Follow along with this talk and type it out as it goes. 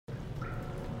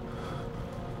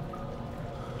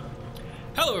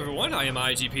Hello everyone, I am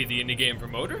IGP, the indie game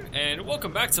promoter, and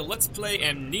welcome back to Let's Play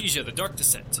Amnesia, the Dark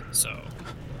Descent. So,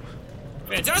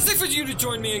 fantastic for you to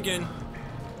join me again.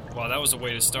 Wow, that was a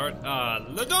way to start.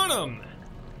 Ladonum!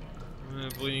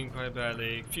 Bleeding quite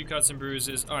badly, a few cuts and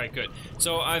bruises. Alright, good.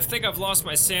 So, I think I've lost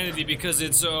my sanity because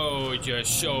it's,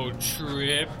 just so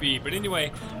trippy. But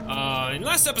anyway, in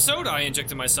last episode, I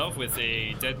injected myself with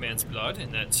a dead man's blood,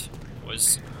 and that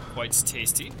was quite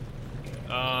tasty.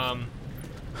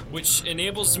 Which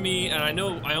enables me, and I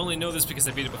only know this because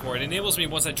I beat it before, it enables me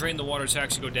once I drain the water to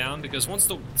actually go down, because once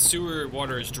the sewer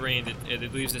water is drained,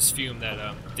 it leaves this fume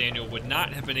that Daniel would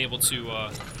not have been able to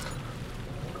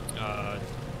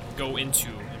go into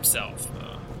himself.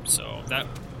 So that,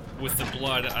 with the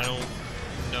blood, I don't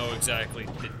know exactly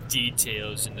the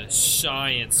details and the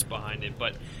science behind it,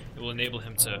 but it will enable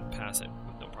him to pass it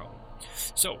with no problem.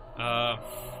 So, oh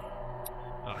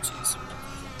jeez.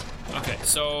 Okay,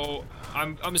 so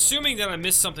I'm assuming that I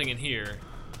missed something in here.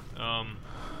 I'm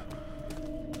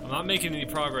not making any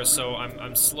progress, so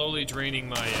I'm slowly draining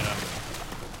my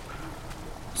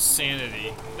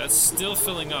sanity. That's still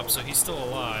filling up, so he's still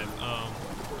alive. I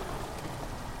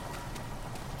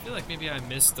feel like maybe I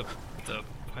missed the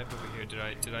pipe over here.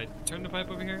 Did I turn the pipe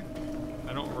over here?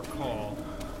 I don't recall.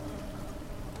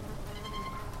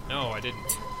 No, I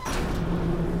didn't.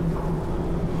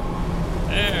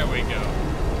 There we go.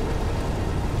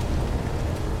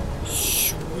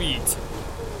 Sweet.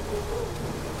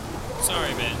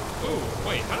 Sorry, man. Oh,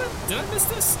 wait, did I miss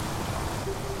this?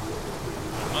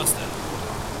 I must have.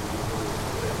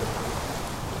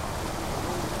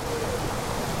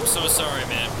 I'm so sorry,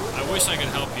 man. I wish I could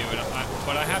help you,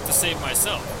 but I have to save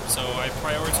myself, so I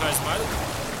prioritize my...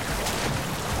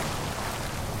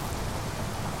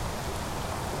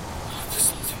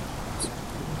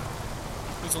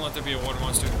 Please don't let there be a water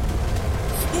monster.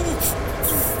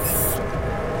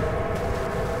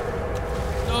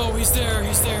 Oh, he's there,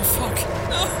 fuck.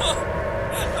 No!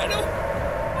 I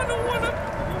don't wanna,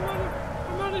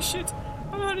 I'm out of shit.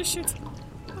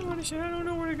 I don't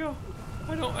know where to go.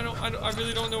 I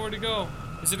really don't know where to go.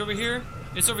 Is it over here?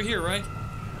 It's over here, right?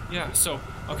 Yeah, so,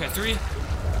 okay, 3, 2,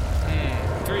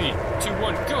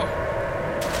 1, go!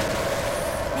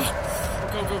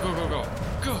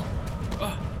 Go!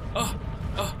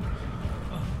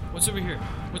 What's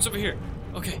over here?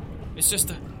 Okay, it's just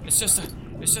a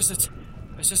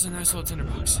nice little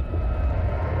tinderbox.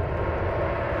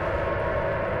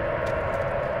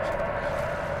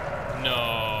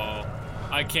 No,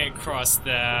 I can't cross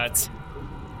that.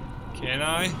 Can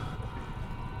I?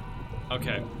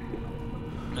 Okay.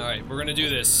 Alright, we're gonna do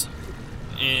this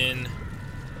in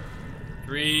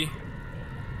 3,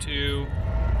 2, 1.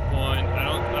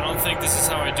 I don't think this is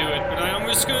how I do it, but I'm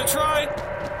just gonna try.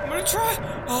 I'm gonna try.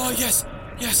 Oh, yes.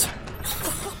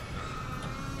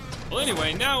 Well,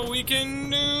 anyway, now we can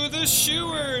do the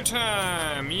sewer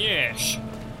time. Yes.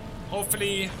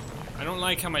 Hopefully, I don't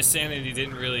like how my sanity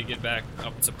didn't really get back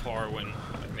up to par when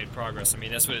I made progress. I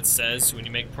mean, that's what it says. When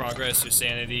you make progress, your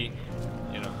sanity,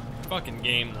 fucking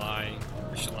game lying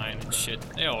and shit.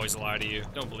 They always lie to you.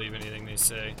 Don't believe anything they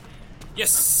say.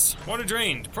 Yes! Water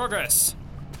drained. Progress.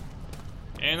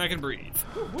 And I can breathe.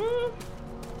 Woo-woo.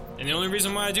 And the only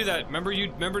reason why I do that,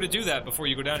 remember to do that before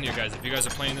you go down here, guys, if you guys are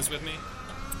playing this with me.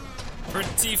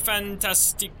 Pretty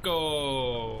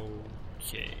fantastico.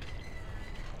 Okay.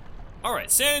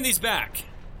 Alright, sanity's back.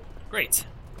 Great.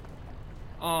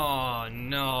 Oh,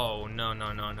 no.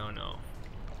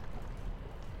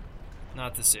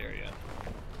 Not this area.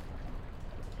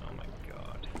 Oh my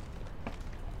god.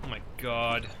 Oh my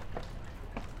god.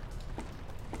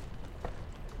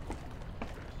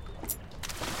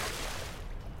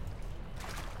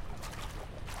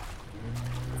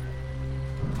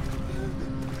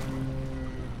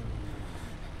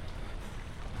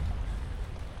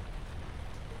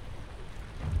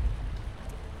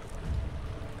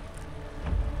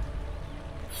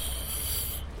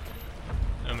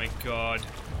 I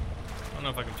don't know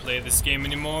if I can play this game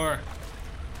anymore.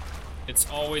 It's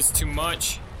always too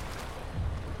much.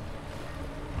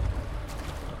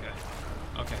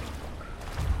 Okay.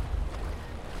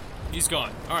 He's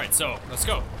gone. Alright, so, let's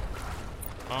go.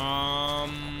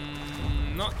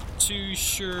 Not too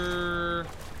sure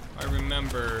I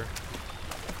remember.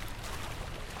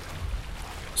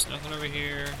 There's nothing over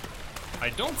here. I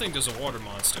don't think there's a water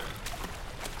monster.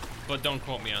 But don't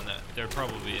quote me on that. There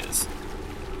probably is.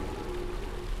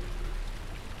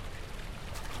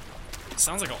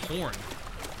 Sounds like a horn.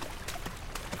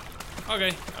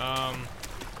 Okay,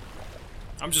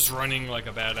 I'm just running like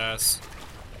a badass.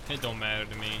 It don't matter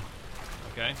to me.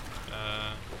 Okay,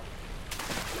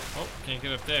 oh, can't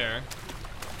get up there.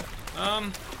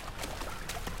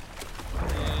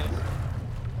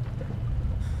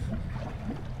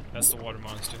 That's the water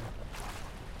monster.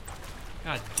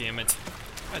 God damn it.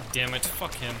 God damn it.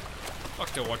 Fuck him.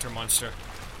 Fuck the water monster.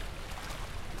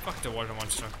 Fuck the water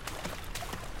monster.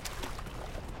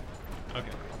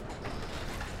 Okay.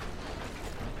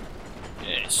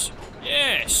 Yes.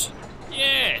 Yes.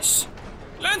 Yes.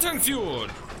 Lantern fuel.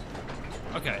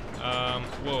 Okay.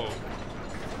 Whoa.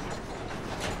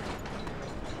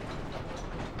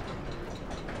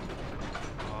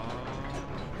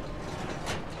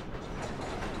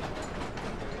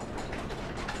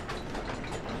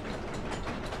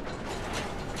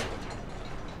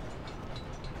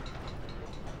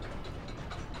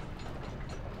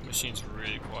 Machine's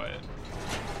really quiet.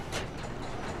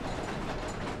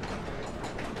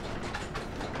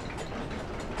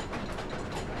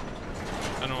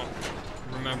 I don't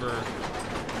remember.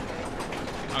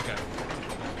 Okay.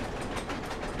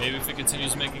 Maybe if it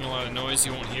continues making a lot of noise,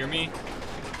 you won't hear me.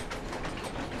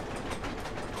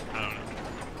 I don't know.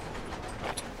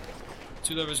 Right.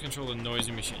 2 levers control the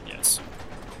noisy machine. Yes.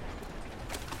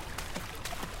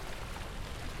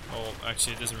 Oh,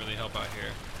 actually, it doesn't really help out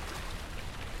here.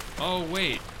 Oh,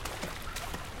 wait.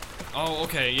 Oh,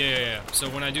 okay, yeah. So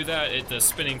when I do that, the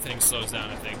spinning thing slows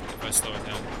down, I think, if I slow it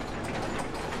down.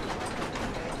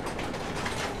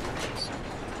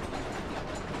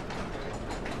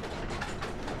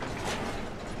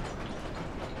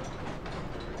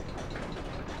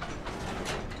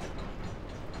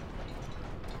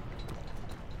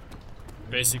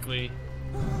 Basically...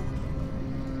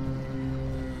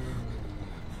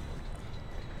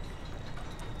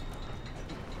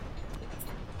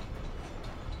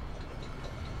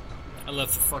 I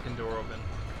left the fucking door open.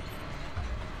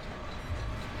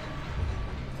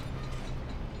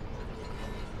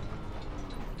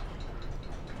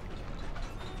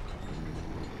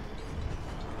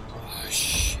 Oh,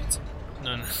 shit.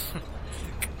 No.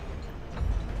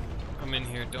 Come in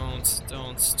here, just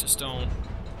don't.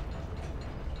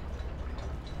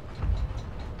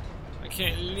 I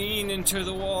can't lean into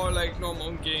the wall like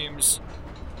normal games.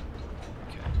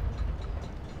 Okay.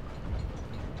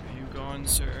 Are you gone,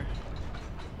 sir?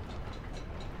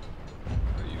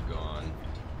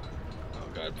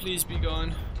 God, please be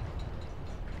gone.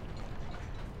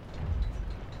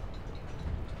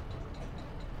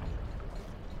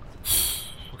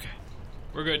 Okay.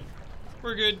 We're good.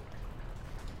 We're good.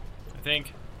 I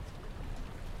think.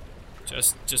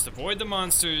 Just avoid the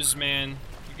monsters, man.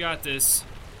 You got this.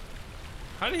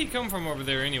 How did he come from over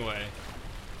there anyway?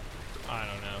 I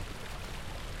don't know.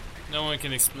 No one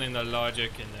can explain the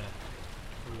logic in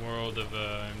the world of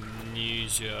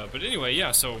Amnesia. But anyway,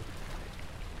 yeah, so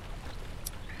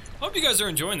hope you guys are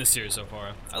enjoying this series so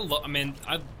far.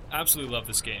 I absolutely love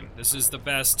this game. This is the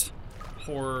best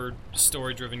horror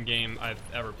story-driven game I've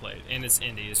ever played, and it's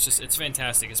indie. It's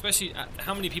fantastic, especially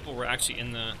how many people were actually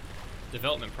in the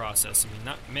development process. I mean,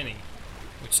 not many,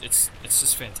 which it's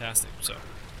just fantastic. So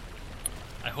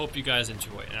I hope you guys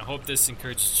enjoy it, and I hope this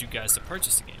encourages you guys to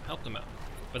purchase the game, help them out.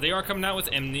 But they are coming out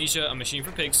with Amnesia, A Machine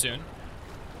for Pigs soon.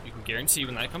 You can guarantee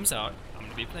when that comes out, I'm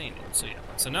gonna be playing it. So yeah.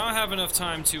 So now I have enough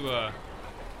time to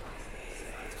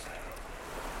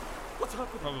What's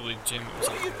happening? probably gym or What are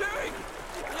something. you doing?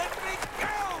 Let me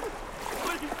go!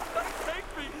 Please, don't take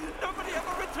me! Nobody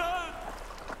ever returned!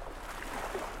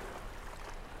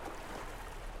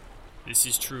 This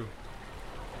is true.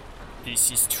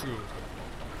 This is true.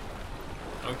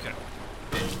 Okay.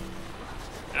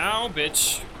 Ow,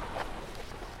 bitch.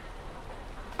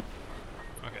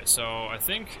 Okay, so I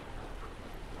think...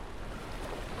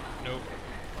 Nope.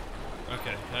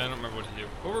 Okay, I don't remember what to do.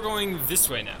 But we're going this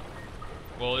way now.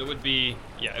 Well, it would be...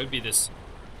 Yeah, it would be this.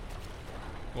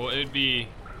 Well, it would be...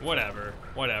 Whatever.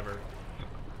 Whatever.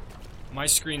 My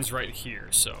screen's right here,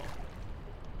 so...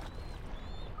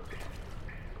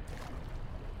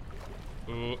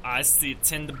 Ooh, I see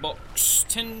tinderbox,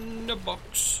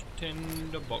 tinderbox,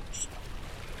 tinderbox,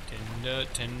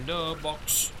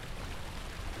 tinderbox,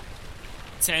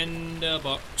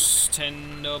 tinderbox,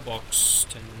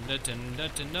 tinderbox,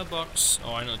 tinderbox.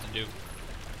 Oh, I know what to do.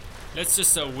 Let's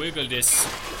just wiggle this.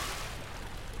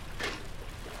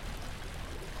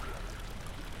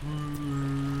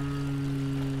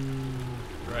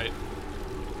 Right.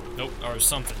 Nope, or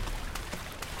something.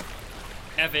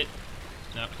 F it.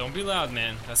 No, don't be loud,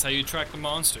 man. That's how you attract the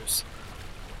monsters.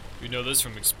 You know this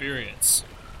from experience.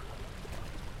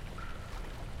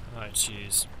 Alright,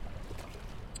 jeez.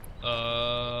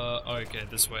 Okay,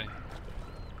 this way.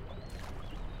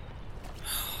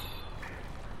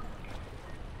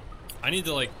 I need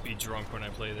to, like, be drunk when I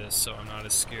play this, so I'm not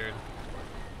as scared.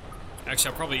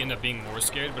 Actually, I'll probably end up being more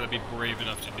scared, but I'd be brave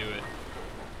enough to do it.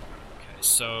 Okay,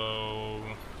 so...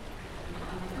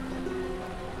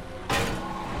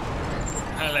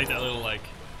 I like that little, like...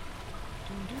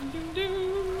 Dun, dun, dun,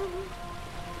 dun.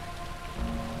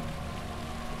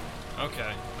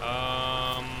 Okay,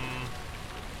 I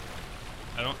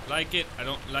don't like it, I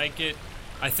don't like it.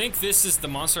 I think this is the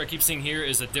monster I keep seeing here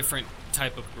is a different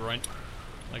type of grunt.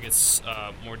 Like it's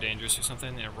more dangerous or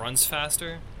something, and it runs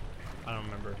faster. I don't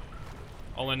remember.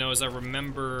 All I know is I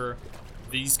remember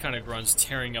these kind of grunts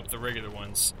tearing up the regular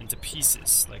ones into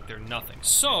pieces, like they're nothing.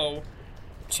 So,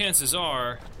 chances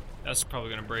are, that's probably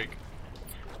gonna break.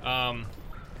 I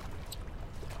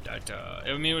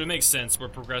mean, it would make sense. We're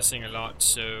progressing a lot,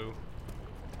 so...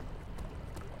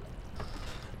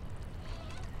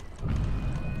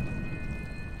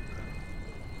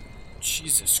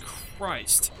 Jesus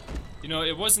Christ. You know,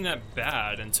 it wasn't that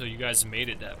bad until you guys made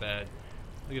it that bad.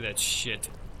 Look at that shit.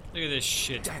 Look at this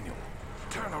shit. Daniel,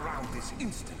 turn around this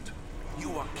instant.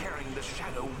 You are carrying the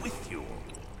shadow with you.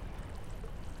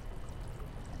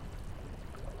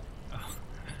 Oh,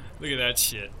 look at that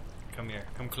shit. Come here.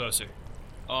 Come closer.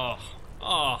 Oh.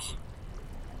 Oh.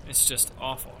 It's just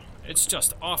awful. It's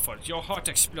just awful. Your heart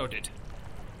exploded.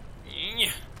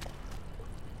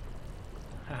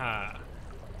 Haha.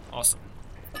 Awesome.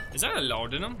 Is that a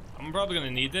laudanum? I'm probably gonna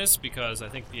need this because I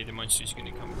think the other monster's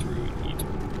gonna come through and eat.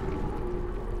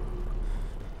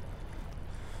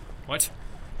 What?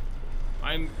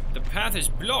 The path is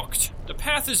blocked! The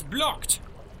path is blocked!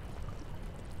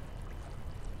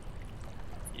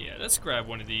 Yeah, let's grab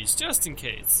one of these just in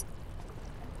case.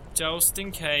 Just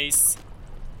in case.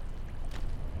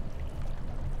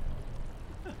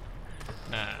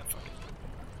 Nah, fuck it.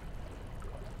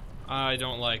 I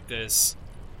don't like this.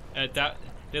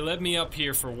 They led me up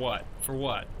here for what? For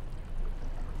what?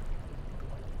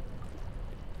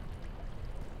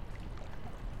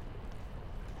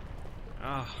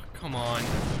 Ah, oh, come on.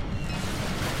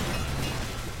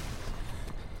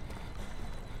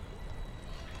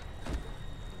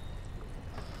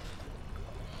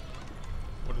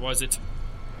 What was it?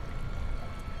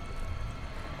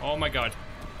 Oh my god.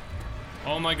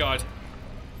 Oh my god.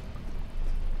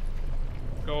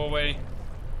 Go away.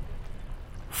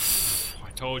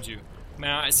 Told you.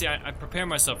 Man, I prepare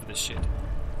myself for this shit.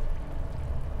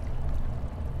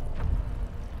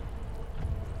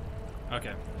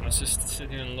 Okay, let's just sit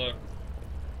here and look.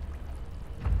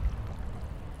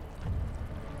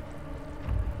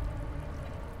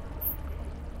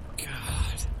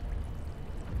 God.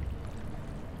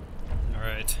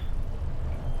 Alright.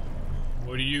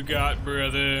 What do you got,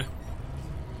 brother?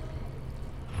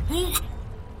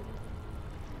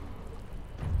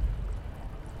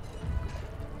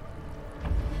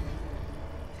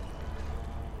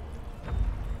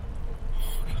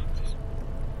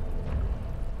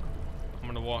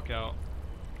 Walk out.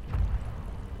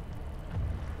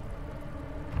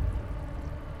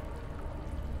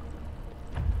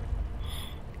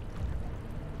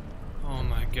 Oh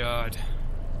my god.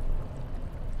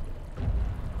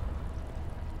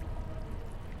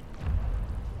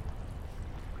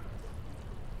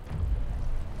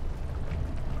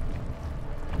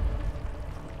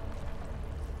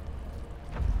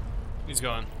 He's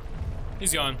gone.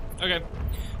 He's gone. Okay.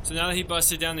 So now that he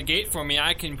busted down the gate for me,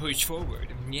 I can push forward.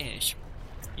 Yes.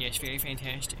 Yes, very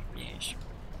fantastic. Yes.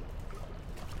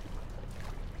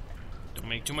 Don't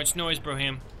make too much noise,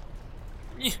 Broham.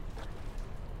 Yeah.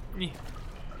 Yeah.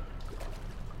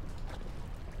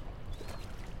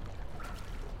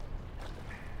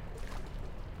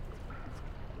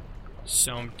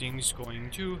 Something's going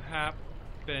to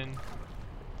happen.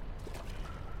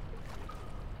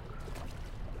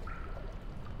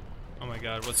 Oh my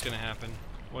god, what's gonna happen?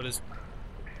 What is...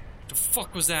 the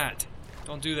fuck was that?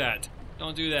 Don't do that.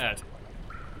 Don't do that.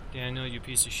 Daniel, you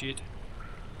piece of shit.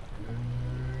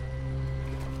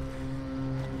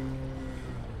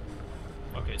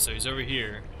 Okay, so he's over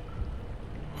here.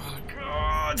 Oh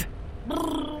god!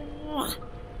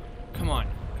 Come on.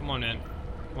 Come on, man.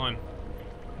 Come on.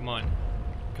 Come on.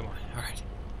 Come on. Alright.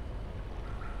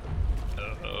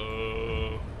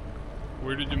 Uh-oh.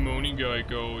 Where did the moaning guy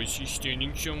go? Is he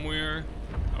standing somewhere?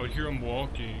 I would hear him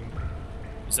walking.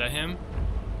 Is that him?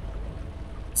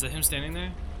 Is that him standing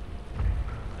there?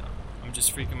 No. I'm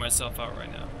just freaking myself out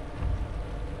right now.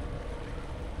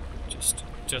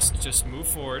 Just move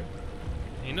forward.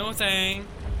 Ain't no thing.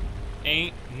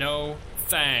 Ain't no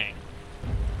thing.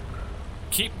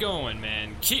 Keep going,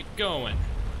 man. Keep going.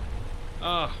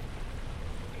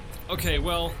 Okay,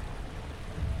 well,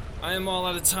 I am all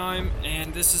out of time,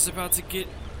 and this is about to get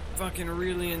fucking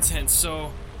really intense,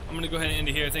 so I'm gonna go ahead and end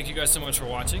it here. Thank you guys so much for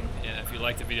watching, and if you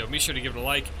liked the video, be sure to give it a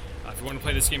like. If you want to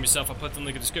play this game yourself, I'll put the link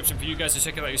in the description for you guys to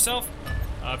check it out yourself.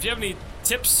 If you have any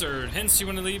tips or hints you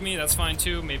want to leave me, that's fine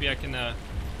too. Maybe I can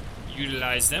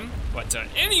utilize them. But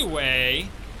anyway,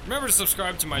 remember to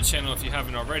subscribe to my channel if you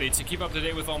haven't already to keep up to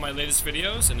date with all my latest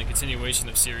videos and the continuation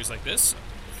of series like this.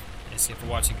 Thanks again for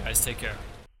watching, guys. Take care.